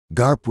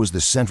Garp was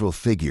the central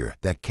figure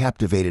that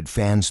captivated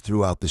fans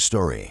throughout the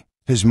story.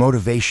 His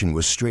motivation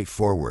was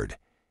straightforward.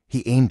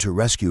 He aimed to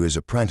rescue his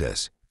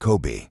apprentice,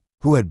 Kobe,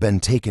 who had been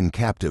taken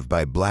captive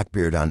by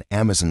Blackbeard on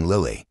Amazon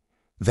Lily.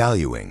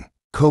 Valuing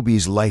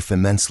Kobe's life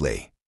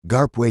immensely,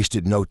 Garp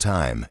wasted no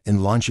time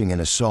in launching an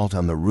assault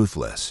on the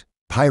ruthless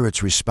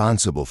pirates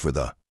responsible for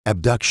the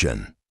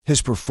abduction.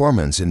 His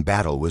performance in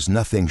battle was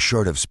nothing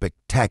short of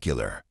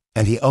spectacular,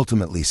 and he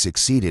ultimately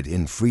succeeded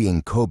in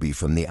freeing Kobe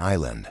from the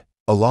island.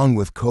 Along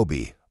with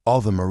Kobe,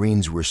 all the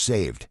Marines were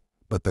saved,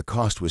 but the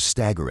cost was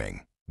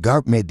staggering.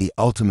 Garp made the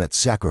ultimate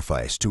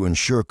sacrifice to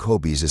ensure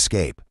Kobe's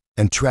escape,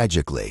 and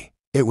tragically,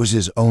 it was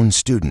his own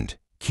student,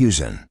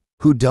 Kyuzen,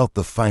 who dealt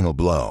the final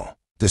blow.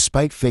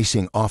 Despite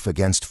facing off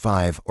against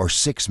 5 or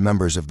 6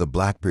 members of the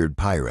Blackbeard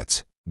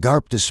pirates,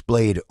 Garp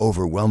displayed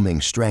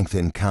overwhelming strength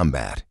in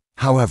combat.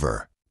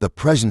 However, the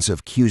presence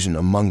of Kyuzen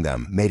among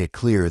them made it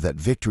clear that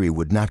victory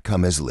would not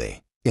come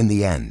easily. In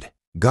the end,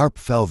 Garp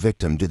fell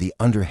victim to the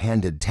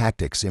underhanded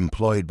tactics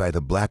employed by the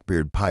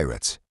Blackbeard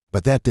pirates,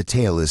 but that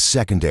detail is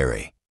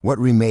secondary. What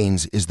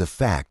remains is the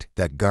fact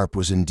that Garp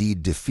was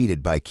indeed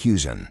defeated by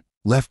Kyuzen.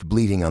 Left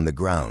bleeding on the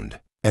ground,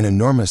 an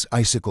enormous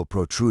icicle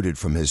protruded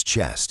from his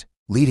chest,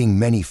 leading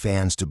many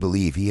fans to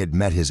believe he had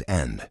met his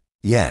end.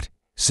 Yet,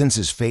 since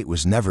his fate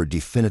was never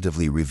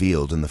definitively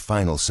revealed in the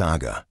final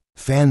saga,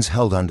 fans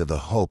held on to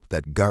the hope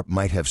that Garp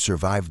might have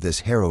survived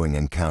this harrowing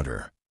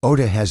encounter.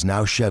 Oda has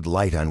now shed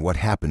light on what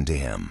happened to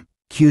him.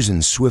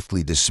 Kyuzen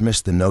swiftly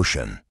dismissed the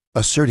notion,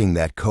 asserting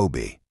that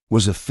Kobe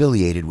was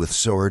affiliated with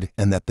Sword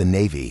and that the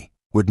Navy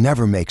would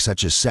never make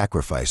such a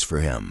sacrifice for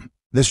him.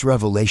 This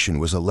revelation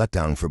was a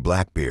letdown for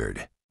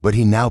Blackbeard, but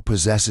he now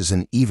possesses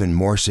an even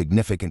more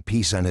significant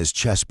piece on his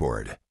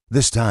chessboard.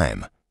 This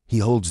time, he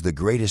holds the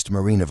greatest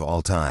Marine of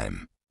all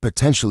time,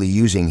 potentially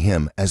using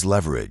him as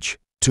leverage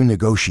to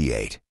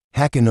negotiate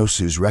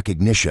Hakanosu's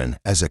recognition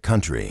as a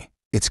country.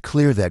 It's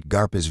clear that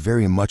Garp is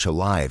very much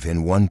alive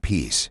in One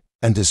Piece,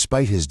 and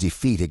despite his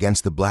defeat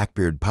against the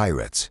Blackbeard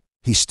pirates,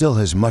 he still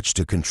has much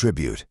to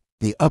contribute.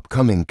 The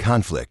upcoming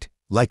conflict,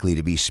 likely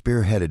to be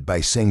spearheaded by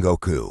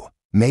Sengoku,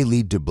 may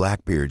lead to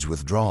Blackbeard's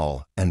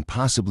withdrawal and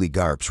possibly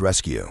Garp's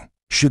rescue.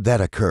 Should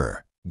that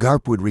occur,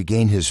 Garp would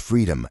regain his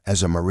freedom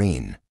as a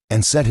Marine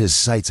and set his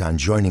sights on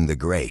joining the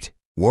great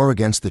war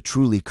against the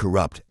truly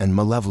corrupt and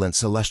malevolent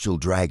celestial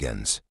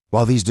dragons.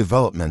 While these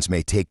developments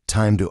may take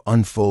time to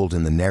unfold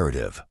in the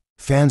narrative,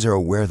 fans are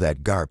aware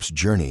that Garp's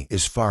journey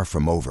is far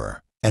from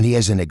over, and he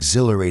has an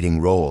exhilarating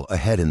role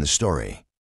ahead in the story.